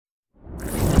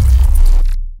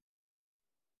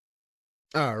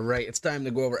All right, it's time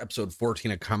to go over episode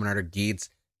 14 of Kamen Rider Geats.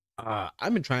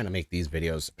 I've been trying to make these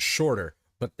videos shorter,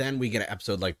 but then we get an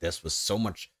episode like this with so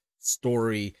much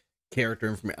story, character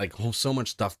information, like so much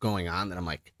stuff going on that I'm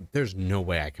like, there's no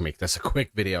way I can make this a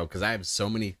quick video because I have so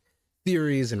many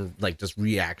theories and like just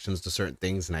reactions to certain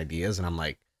things and ideas, and I'm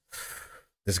like,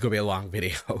 this is gonna be a long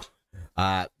video.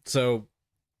 So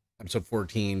episode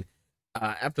 14.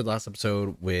 After the last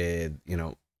episode with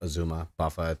Azuma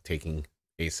Buffa taking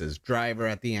Ace's driver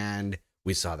at the end,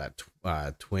 we saw that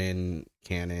twin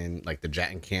cannon, like the jet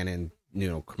and cannon,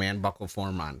 command buckle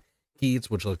form on Keats,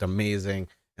 which looked amazing.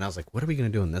 And I was like, what are we gonna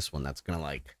do in this one that's gonna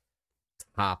like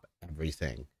top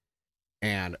everything?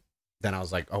 And then I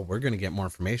was like, oh, we're gonna get more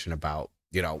information about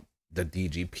the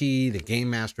DGP, the game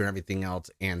master, and everything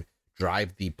else, and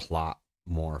drive the plot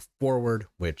more forward,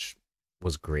 which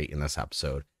was great in this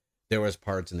episode. There was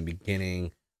parts in the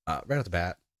beginning, right off the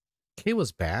bat, Kay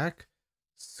was back.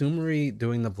 Sumari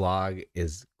doing the vlog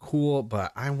is cool,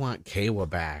 but I want Kayla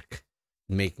back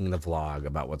making the vlog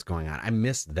about what's going on. I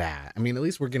miss that. I mean, at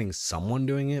least we're getting someone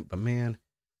doing it, but man,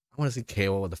 I want to see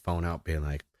Kayla with the phone out being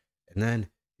like, and then,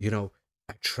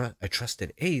 I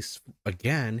trusted Ace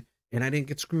again, and I didn't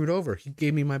get screwed over. He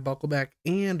gave me my buckle back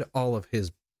and all of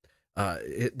his,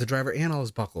 the driver and all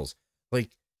his buckles. Like,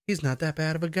 he's not that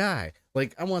bad of a guy.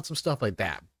 Like, I want some stuff like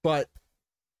that. But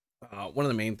one of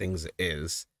the main things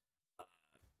is,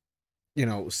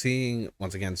 seeing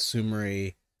once again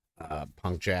Sumari,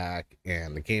 Punk Jack,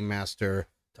 and the Game Master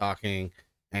talking,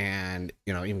 and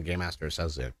even Game Master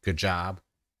says a good job,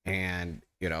 and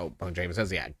Punk Jack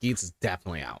says, yeah, Geats is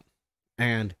definitely out,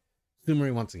 and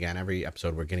Sumari once again, every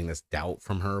episode we're getting this doubt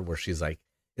from her where she's like,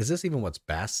 is this even what's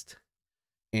best?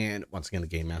 And once again, the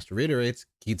Game Master reiterates,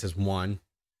 Geats has won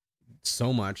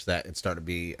so much that it started to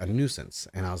be a nuisance,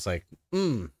 and I was like,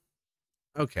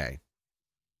 okay,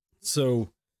 so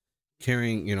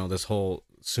carrying this whole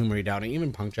Sumari down, and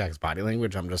even Punk Jack's body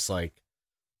language, I'm just like,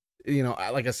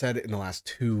 like I said in the last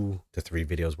 2 to 3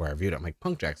 videos where I reviewed it, I'm like,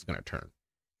 Punk Jack's gonna turn.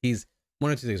 He's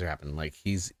one of two things are happening. Like,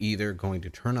 he's either going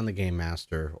to turn on the Game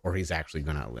Master or he's actually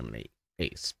going to eliminate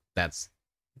Ace. That's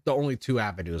the only 2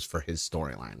 avenues for his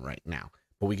storyline right now.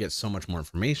 But we get so much more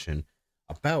information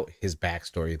about his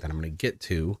backstory that I'm going to get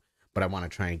to, but I want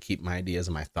to try and keep my ideas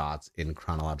and my thoughts in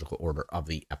chronological order of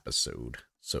the episode,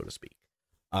 so to speak.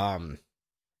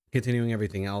 Continuing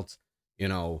everything else, there's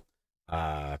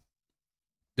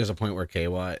a point where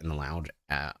Kawa in the lounge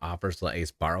offers to let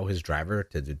Ace borrow his driver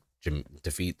to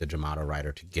defeat the Jamato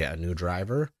Rider to get a new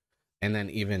driver. And then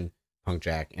even Punk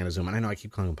Jack and Azuma, and I know I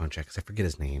keep calling him Punk Jack because I forget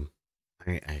his name.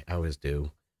 I always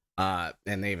do. And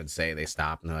they even say, they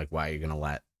stop and they're like, why are you going to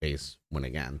let Ace win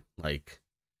again? Like,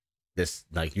 this,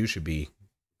 like, you should be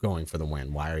going for the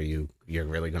win. Why are you're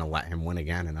really going to let him win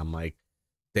again? And I'm like,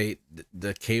 the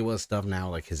Kawa stuff now,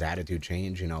 like his attitude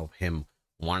change, him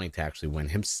wanting to actually win,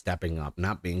 him stepping up,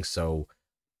 not being so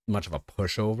much of a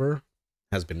pushover,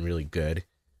 has been really good.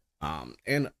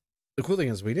 And the cool thing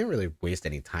is we didn't really waste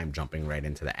any time jumping right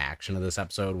into the action of this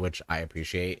episode, which I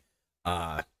appreciate.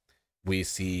 We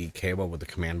see Kawa with the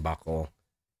command buckle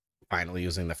finally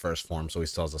using the first form, so he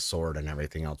still has a sword and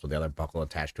everything else with the other buckle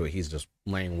attached to it. He's just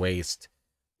laying waste,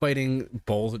 fighting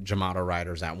both Jamato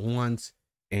Riders at once,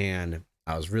 and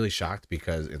I was really shocked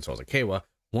because, and so was Kawa,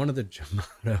 one of the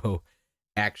Jamato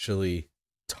actually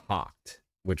talked,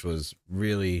 which was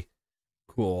really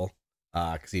cool,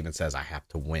 because he even says, I have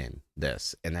to win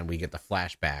this. And then we get the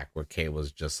flashback where Kay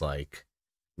was just like,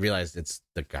 realized it's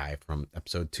the guy from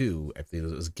episode 2, I believe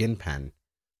it was Ginpen,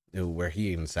 where he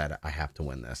even said, I have to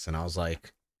win this. And I was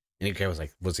like, and Kay was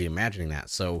like, was he imagining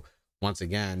that? So once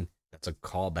again, that's a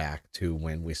callback to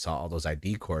when we saw all those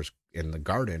ID cores in the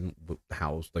garden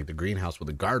house, like the greenhouse with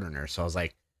the gardener. So I was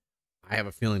like, I have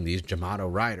a feeling these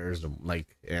Jamato riders,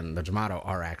 like, and the Jamato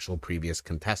are actual previous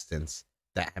contestants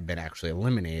that have been actually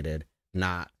eliminated,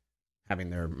 not having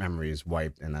their memories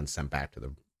wiped and then sent back to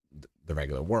the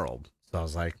regular world. So I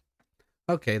was like,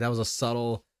 okay, that was a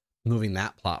subtle moving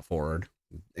that plot forward.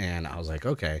 And I was like,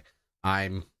 okay,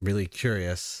 I'm really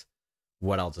curious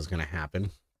what else is going to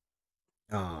happen.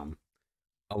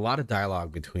 A lot of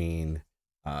dialogue between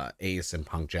Ace and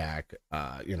Punk Jack,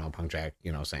 Punk Jack,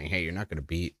 saying, hey, you're not going to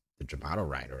beat the Jamato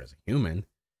Rider as a human.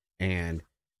 And,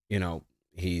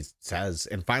 he says,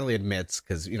 and finally admits,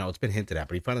 because, it's been hinted at,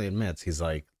 but he finally admits, he's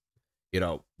like,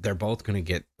 they're both going to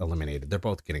get eliminated. They're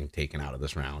both getting taken out of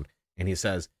this round. And he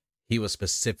says he was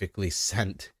specifically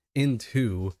sent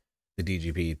into the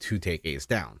DGP to take Ace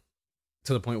down,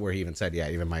 to the point where he even said, yeah,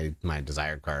 even my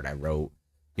desired card, I wrote,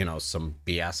 some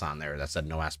BS on there that said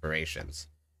no aspirations.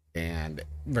 And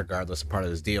regardless of part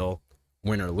of this deal,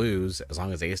 win or lose, as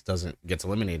long as Ace doesn't gets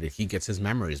eliminated, he gets his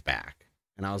memories back.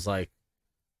 And I was like,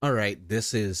 all right,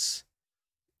 this is,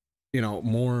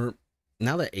 more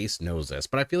now that Ace knows this,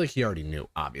 but I feel like he already knew,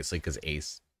 obviously, because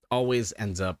Ace always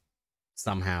ends up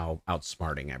somehow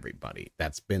outsmarting everybody.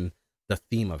 That's been the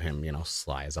theme of him,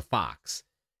 sly as a fox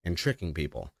and tricking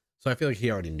people. So I feel like he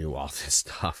already knew all this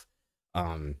stuff.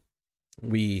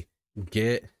 We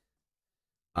get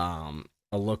a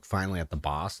look finally at the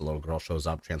boss. The little girl shows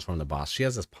up, transform the boss. She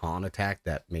has this pollen attack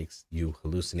that makes you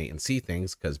hallucinate and see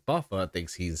things because Buffa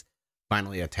thinks he's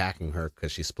finally attacking her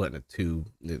because she's split into two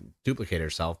to duplicate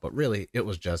herself, but really it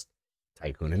was just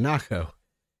Tycoon and Nako.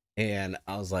 And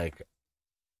I was like,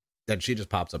 then she just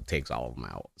pops up, takes all of them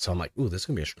out. So I'm like, ooh, this is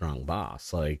gonna be a strong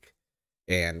boss. Like,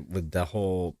 and with the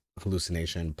whole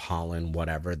hallucination, pollen,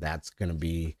 whatever, that's gonna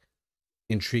be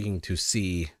intriguing to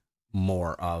see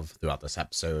more of throughout this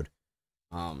episode.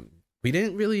 We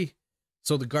didn't really.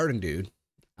 So the garden dude,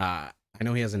 I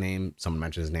know he has a name. Someone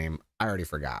mentioned his name. I already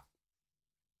forgot.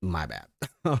 My bad.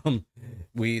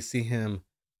 We see him,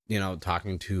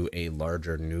 talking to a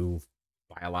larger new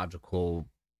biological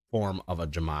form of a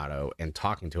Jamato and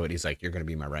talking to it. He's like, "You're going to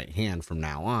be my right hand from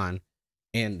now on."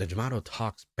 And the Jamato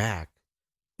talks back,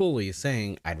 fully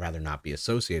saying, "I'd rather not be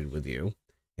associated with you."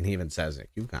 And he even says, like,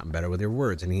 "You've gotten better with your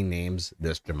words." And he names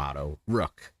this Jamato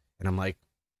Rook. And I'm like,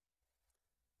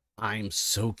 I'm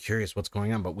so curious what's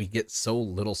going on, but we get so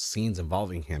little scenes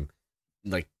involving him,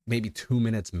 like maybe 2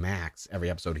 minutes max every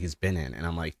episode he's been in. And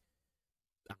I'm like,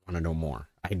 I want to know more.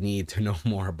 I need to know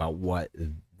more about what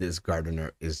this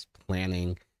gardener is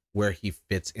planning, where he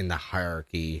fits in the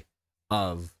hierarchy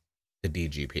of the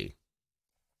DGP.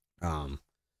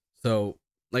 So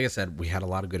like I said, we had a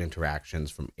lot of good interactions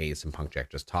from Ace and Punkjack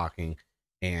just talking,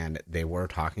 and they were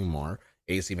talking more.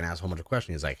 Ace even asked a whole bunch of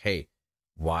questions. He's like, hey,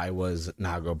 why was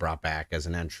Nago brought back as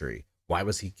an entry? Why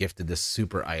was he gifted this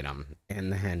super item?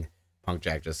 And then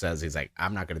Punkjack just says, he's like,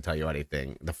 I'm not going to tell you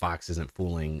anything. The fox isn't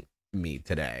fooling me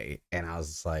today. And I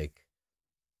was like,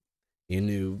 you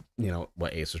knew,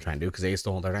 what Ace was trying to do, because Ace the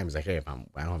whole entire time, he's like, hey, if I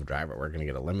don't have a driver, we're going to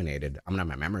get eliminated. I'm going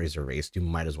to have my memories erased. You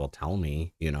might as well tell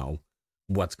me,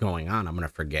 what's going on. I'm going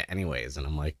to forget anyways. And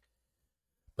I'm like,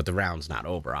 but the round's not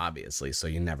over, obviously. So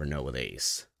you never know with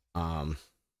Ace.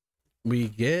 We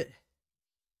get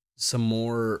some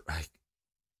more, like,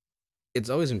 it's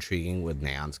always intriguing with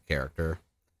Neon's character,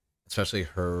 especially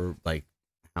her, like,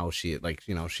 how she, like,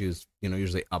 she was,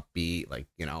 usually upbeat, like,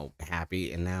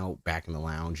 happy, and now back in the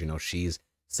lounge, she's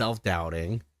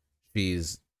self-doubting.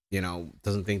 She's,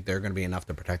 doesn't think they're going to be enough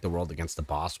to protect the world against the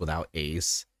boss without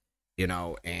Ace,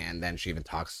 and then she even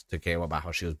talks to Keiwa about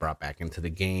how she was brought back into the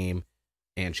game,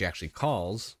 and she actually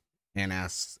calls and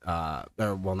asks,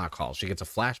 or, well, not calls, she gets a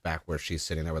flashback where she's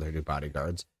sitting there with her two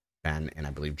bodyguards, Ben and I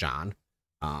believe John,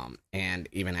 and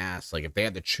even asks, like, if they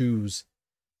had to choose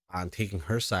on taking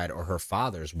her side or her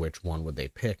father's, which one would they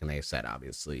pick? And they said,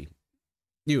 obviously,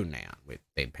 you, Neon.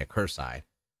 They'd pick her side.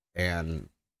 And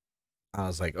I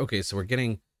was like, okay, so we're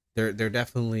getting, they're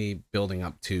definitely building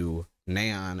up to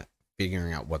Neon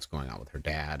figuring out what's going on with her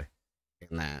dad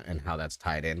and that, and how that's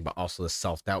tied in, but also the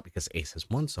self-doubt because Ace has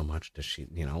won so much. Does she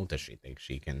think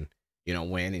she can,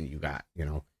 win? And you got,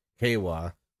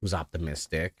 Keiwa, who's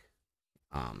optimistic.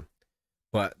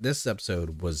 But this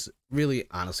episode was really,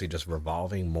 honestly, just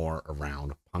revolving more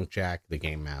around Punkjack, the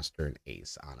Game Master, and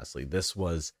Ace. Honestly, this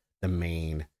was the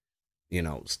main,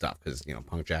 stuff, because,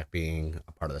 Punkjack being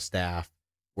a part of the staff,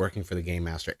 working for the Game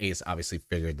Master. Ace obviously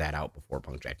figured that out before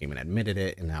Punkjack even admitted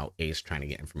it, and now Ace trying to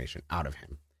get information out of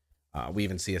him. We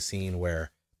even see a scene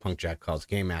where Punkjack calls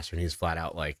Game Master, and he's flat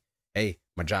out like, hey,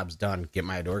 my job's done. Get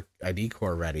my ID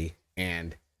core ready.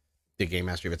 And the Game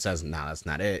Master even says, no, that's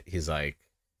not it. He's like,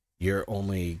 you're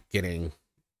only getting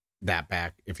that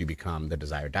back if you become the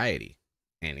desired deity.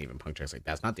 And even Punkjack's like,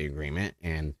 that's not the agreement.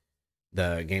 And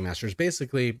the Game Master is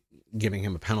basically giving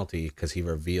him a penalty because he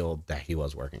revealed that he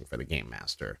was working for the Game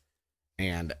Master.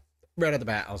 And right at the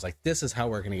bat, I was like, this is how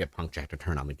we're going to get Punkjack to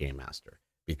turn on the Game Master,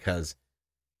 because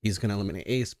he's going to eliminate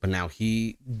Ace, but now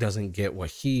he doesn't get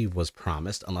what he was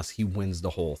promised unless he wins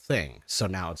the whole thing. So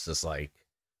now it's just like,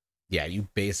 yeah, you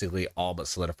basically all but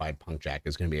solidified Punkjack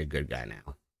is going to be a good guy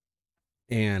now.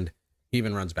 And he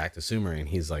even runs back to Sumer and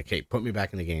he's like, hey, put me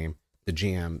back in the game. The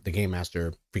GM, the Game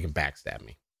Master, freaking backstabbed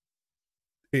me.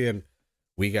 And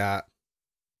we got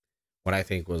what I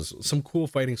think was some cool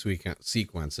fighting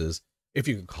sequences, if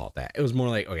you could call it that. It was more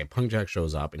like, okay, Punkjack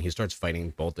shows up and he starts fighting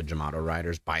both the Jamato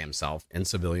riders by himself in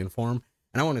civilian form.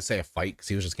 And I want to say a fight because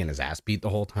he was just getting his ass beat the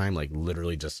whole time, like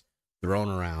literally just thrown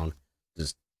around,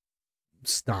 just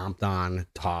stomped on,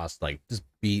 tossed, like just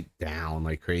beat down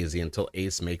like crazy until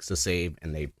Ace makes the save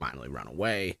and they finally run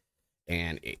away.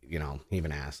 And you know, he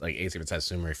even asked, like Ace even says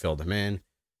Sumeri filled him in,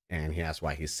 and he asked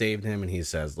why he saved him, and he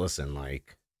says, listen,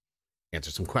 like,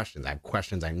 answer some questions. I have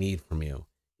questions I need from you.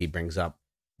 He brings up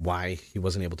why he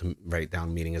wasn't able to write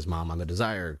down meeting his mom on the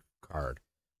desire card.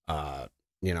 uh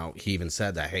you know, he even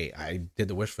said that, hey, I did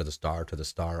the wish for the star to the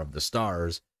star of the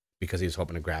stars because he was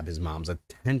hoping to grab his mom's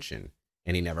attention,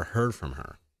 and he never heard from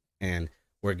her. And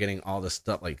we're getting all this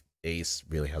stuff, like Ace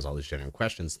really has all these genuine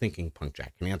questions, thinking Punk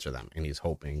Jack can answer them, and he's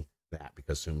hoping that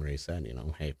because Sumeri said, you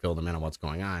know, hey, fill them in on what's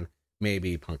going on,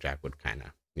 maybe Punk Jack would kind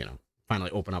of, you know,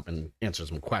 finally open up and answer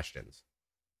some questions.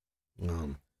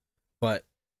 But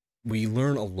we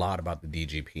learn a lot about the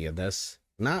DGP in this,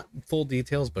 not full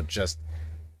details, but just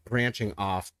branching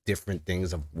off different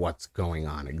things of what's going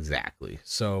on exactly.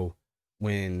 So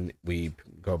when we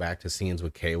go back to scenes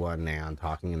with Keiwa and Nan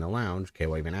talking in the lounge,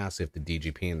 Keiwa even asks if the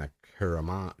DGP and the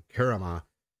Kurama,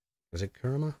 is it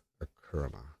Kurama or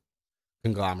Kurama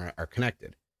conglomerate are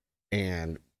connected.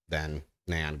 And then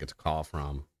Nan gets a call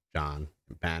from John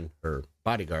and Ben, her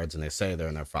bodyguards, and they say they're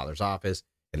in their father's office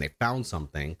and they found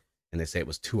something, and they say it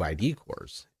was 2 ID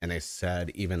cores. And they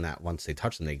said even that once they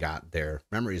touched them, they got their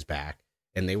memories back,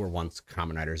 and they were once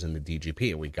Kamen Riders in the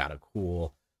DGP. And we got a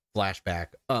cool flashback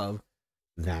of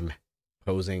them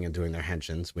posing and doing their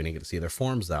henshins. We didn't get to see their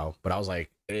forms though, but I was like,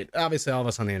 obviously all of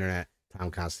us on the internet,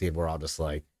 Tom Con, Steve, we're all just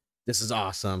like, this is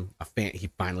awesome. A fan, he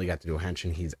finally got to do a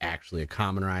henshin. He's actually a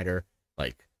Kamen Rider.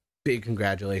 Like, big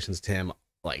congratulations to him.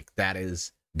 Like, that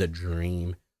is the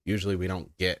dream. Usually we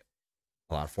don't get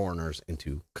a lot of foreigners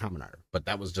into Kamen Rider, but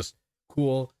that was just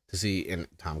cool to see. And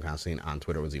Tom Constantine on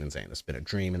Twitter was even saying it's been a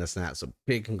dream and this and that. So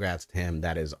big congrats to him.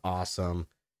 That is awesome.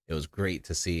 It was great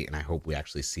to see, and I hope we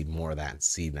actually see more of that and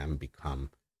see them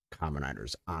become Kamen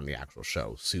Riders on the actual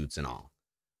show, suits and all.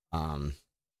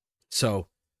 So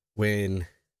when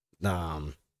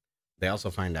they also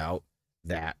find out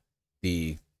that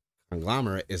the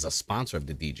conglomerate is a sponsor of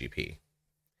the DGP,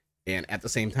 and at the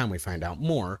same time we find out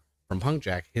more from Punk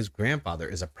Jack. His grandfather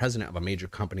is a president of a major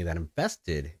company that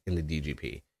invested in the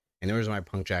DGP, and the reason why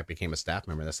Punk Jack became a staff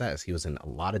member, that says he was in a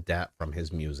lot of debt from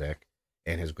his music,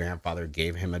 and his grandfather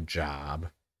gave him a job,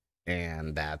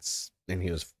 and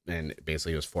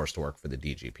basically he was forced to work for the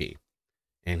DGP.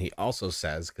 And he also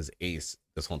says, because Ace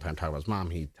this whole time talking about his mom,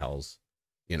 he tells,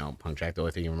 you know, Punk Jack the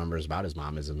only thing he remembers about his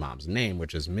mom is his mom's name,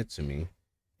 which is Mitsumi.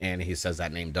 And he says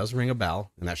that name does ring a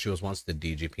bell, and that she was once the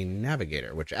DGP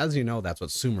navigator, which, as you know, that's what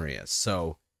Sumeri is.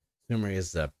 So Sumeri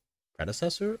is the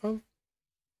predecessor of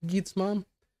Geats' mom.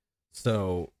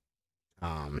 So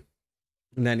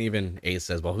and then even Ace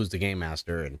says, well, who's the game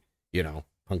master? And, you know,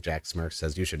 Punk Jack smirks,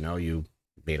 says, you should know, you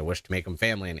made a wish to make him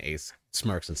family. And Ace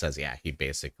smirks and says, yeah, he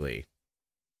basically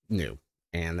knew.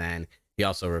 And then he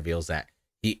also reveals that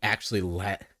he actually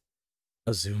let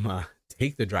Azuma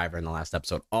take the driver in the last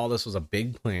episode. All this was a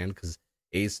big plan because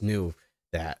Ace knew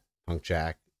that if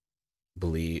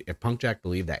Punk Jack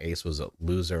believed that Ace was a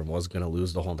loser and was going to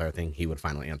lose the whole entire thing, he would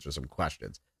finally answer some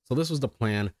questions. So this was the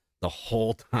plan the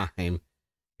whole time.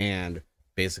 And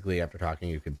basically, after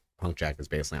talking, Punk Jack is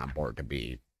basically on board to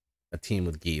be a team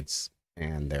with Geats,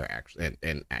 and they're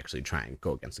actually try and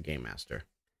go against the game master.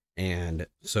 And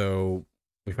so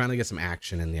we finally get some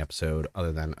action in the episode,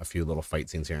 other than a few little fight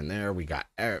scenes here and there. We got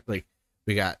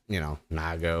you know,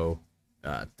 Nago,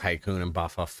 Tycoon, and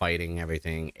Buffa fighting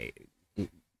everything.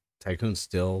 Tycoon's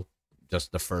still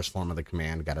just the first form of the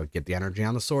command. Got to get the energy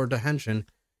on the sword to henshin.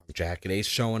 Jack and Ace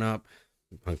showing up.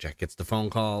 Punk Jack gets the phone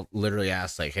call, literally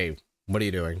asks, like, hey, what are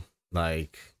you doing?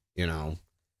 Like, you know,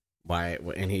 why?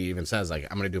 And he even says, like,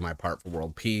 I'm going to do my part for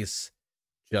world peace,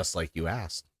 just like you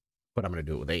asked, but I'm going to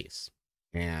do it with Ace.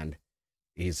 And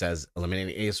he says,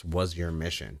 eliminating Ace was your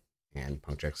mission. And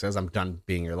Punk Jack says, I'm done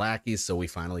being your lackey. So we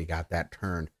finally got that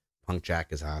turned. Punk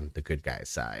Jack is on the good guy's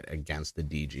side against the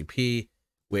DGP,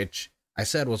 which I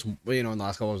said was, you know, in the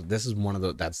last couple of, this is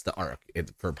that's the arc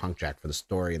for Punk Jack, for the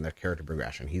story and the character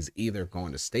progression. He's either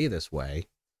going to stay this way,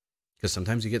 because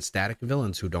sometimes you get static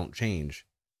villains who don't change.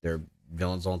 They're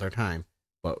villains all their time,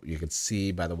 but you could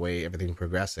see by the way everything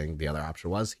progressing, the other option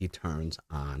was he turns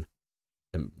on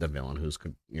the villain who's,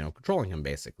 you know, controlling him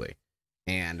basically.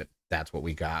 And that's what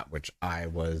we got, which I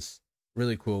was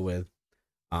really cool with.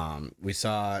 We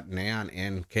saw Nan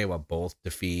and Keiwa both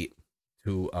defeat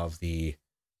 2 of the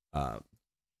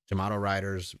Yamato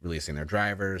Riders, releasing their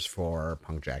drivers for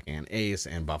Punk Jack and Ace,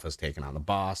 and Buffa's taking on the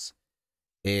boss.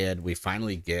 And we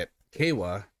finally get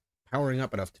Keiwa powering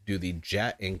up enough to do the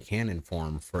jet and cannon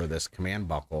form for this command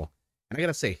buckle. And I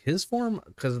gotta say, his form,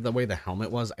 because of the way the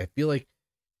helmet was, I feel like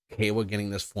Keiwa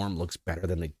getting this form looks better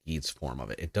than the Geats form of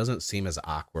it. It doesn't seem as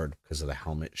awkward because of the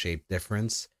helmet shape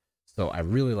difference. So I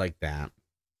really like that.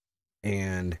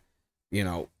 And you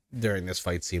know, during this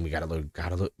fight scene, we gotta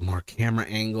look more camera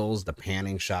angles, the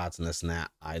panning shots, and this and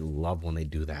that. I love when they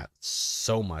do that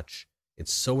so much.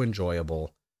 It's so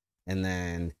enjoyable. And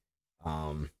then,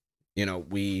 you know,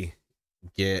 we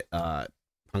get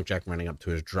Punk Jack running up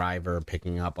to his driver,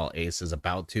 picking up while Ace is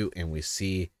about to, and we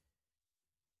see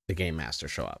the Game Master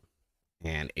show up.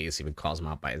 And Ace even calls him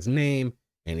out by his name,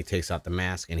 and he takes out the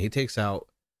mask, and he takes out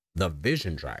the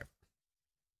Vision driver.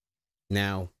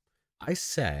 Now, I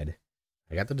said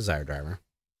I got the Desire driver.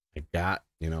 I got,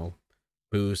 you know,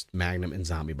 Boost, Magnum, and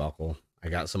Zombie Buckle. I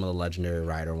got some of the Legendary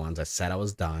Rider ones. I said I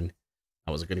was done.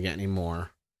 I wasn't going to get any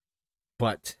more.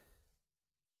 But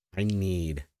I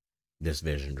need this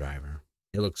Vision driver.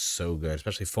 It looks so good,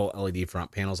 especially full LED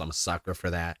front panels. I'm a sucker for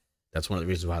that. That's one of the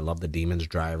reasons why I love the Demons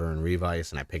driver and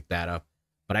Revice, and I picked that up.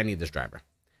 But I need this driver.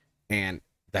 And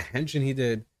the henshin he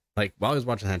did, like, while I was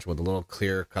watching the henshin with a little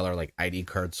clear color, like, ID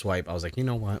card swipe, I was like, you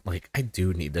know what? Like, I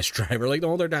do need this driver. Like, the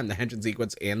whole time, the henshin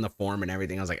sequence and the form and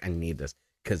everything, I was like, I need this.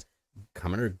 Because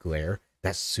Kamen Rider Glare,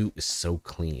 that suit is so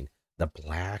clean. The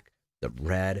black, the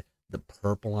red, the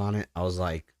purple on it. I was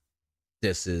like,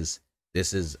 this is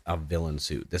a villain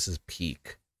suit. This is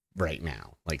peak right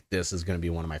now. Like, this is going to be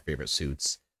one of my favorite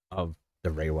suits of the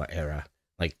Reiwa era.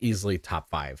 Like, easily top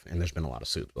 5. And there's been a lot of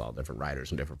suits with all different riders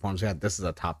and different forms. Yeah, this is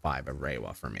a top 5 of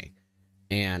Reiwa for me.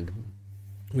 And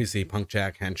we see Punk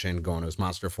Jack Henshin go into his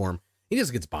monster form. He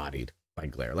just gets bodied by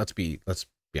Glare. Let's be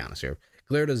honest here.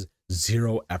 Glare does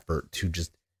zero effort to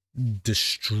just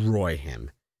destroy him.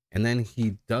 And then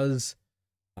he does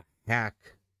a hack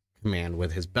command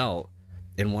with his belt.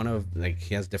 And one of, like,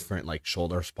 he has different, like,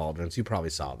 shoulder pauldrons. You probably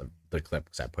saw the clip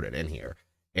because I put it in here.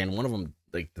 And one of them,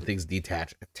 like, the things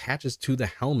attaches to the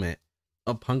helmet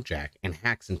of Punk Jack and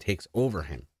hacks and takes over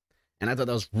him. And I thought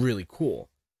that was really cool.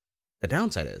 The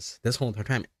downside is, this whole entire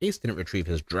time, Ace didn't retrieve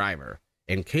his driver,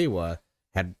 and Keiwa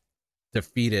had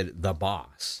defeated the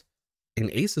boss, and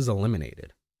Ace is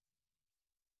eliminated.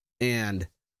 And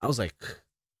I was like,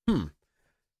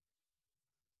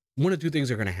 one of two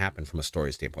things are going to happen from a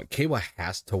story standpoint. Keiwa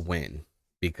has to win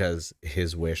because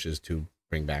his wish is to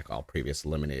bring back all previous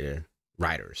eliminated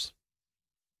riders.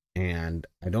 And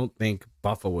I don't think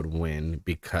Buffa would win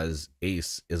because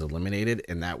Ace is eliminated,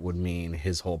 and that would mean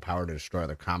his whole power to destroy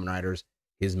other Kamen Riders,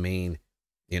 his main,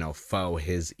 you know, foe,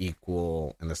 his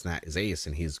equal, and this and that is Ace,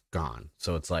 and he's gone.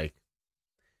 So it's like,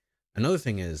 another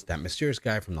thing is that mysterious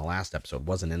guy from the last episode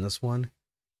wasn't in this one.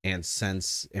 And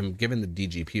since I'm given the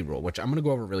DGP rule, which I'm going to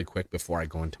go over really quick before I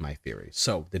go into my theory.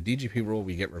 So the DGP rule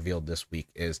we get revealed this week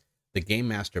is the Game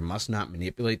Master must not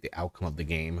manipulate the outcome of the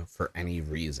game for any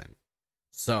reason.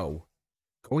 So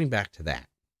going back to that,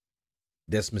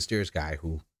 this mysterious guy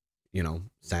who, you know,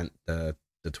 sent the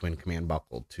twin command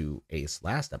buckle to Ace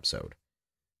last episode,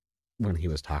 when he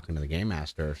was talking to the Game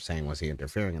Master saying, was he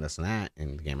interfering in this and that?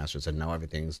 And the Game Master said, no,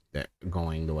 everything's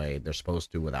going the way they're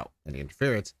supposed to without any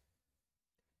interference.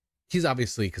 He's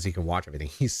obviously, because he can watch everything,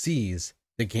 he sees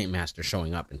the Game Master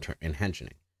showing up and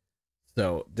henshining.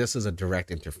 So this is a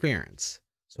direct interference.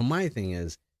 So my thing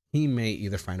is, he may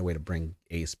either find a way to bring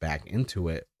Ace back into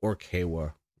it, or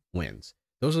Keiwa wins.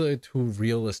 Those are the two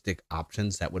realistic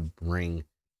options that would bring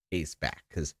Ace back,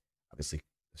 because obviously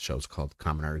the show's called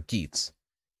Kamen Rider Geats.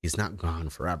 He's not gone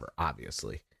forever,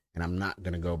 obviously. And I'm not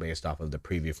going to go based off of the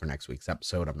preview for next week's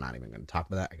episode. I'm not even going to talk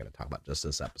about that. I got to talk about just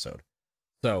this episode.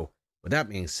 So with that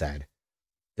being said,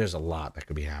 there's a lot that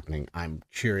could be happening. I'm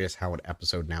curious how an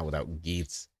episode now without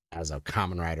Geats as a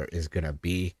Kamen Rider is going to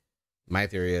be. My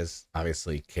theory is,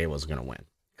 obviously, Keiwa's going to win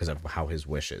because of how his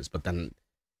wish is. But then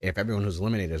if everyone who's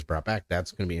eliminated is brought back,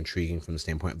 that's going to be intriguing from the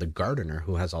standpoint of the Gardener,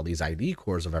 who has all these ID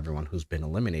cores of everyone who's been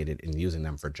eliminated and using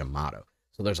them for Jamato.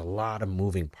 So there's a lot of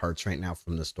moving parts right now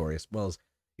from the story, as well as,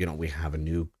 you know, we have a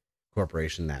new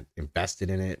corporation that invested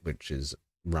in it, which is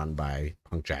run by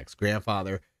Punk Jack's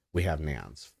grandfather. We have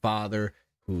Neon's father,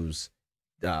 whose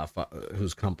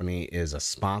company is a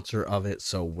sponsor of it.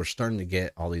 So we're starting to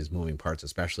get all these moving parts,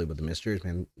 especially with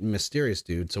the mysterious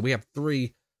dude. So we have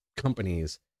 3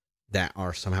 companies that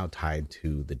are somehow tied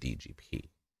to the DGP.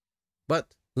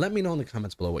 But let me know in the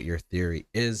comments below what your theory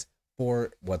is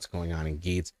for what's going on in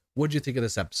Geats. What'd you think of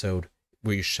this episode?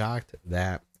 Were you shocked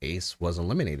that Ace was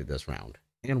eliminated this round?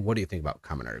 And what do you think about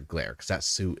Kamen Rider Glare? Because that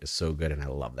suit is so good and I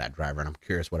love that driver, and I'm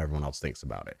curious what everyone else thinks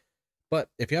about it. But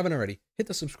if you haven't already, hit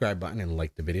the subscribe button and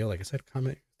like the video. Like I said,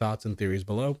 comment your thoughts and theories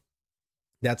below.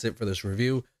 That's it for this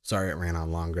review. Sorry it ran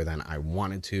on longer than I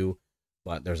wanted to,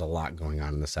 but there's a lot going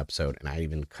on in this episode, and I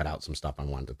even cut out some stuff I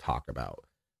wanted to talk about.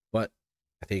 But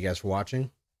I thank you guys for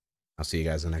watching. I'll see you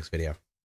guys in the next video.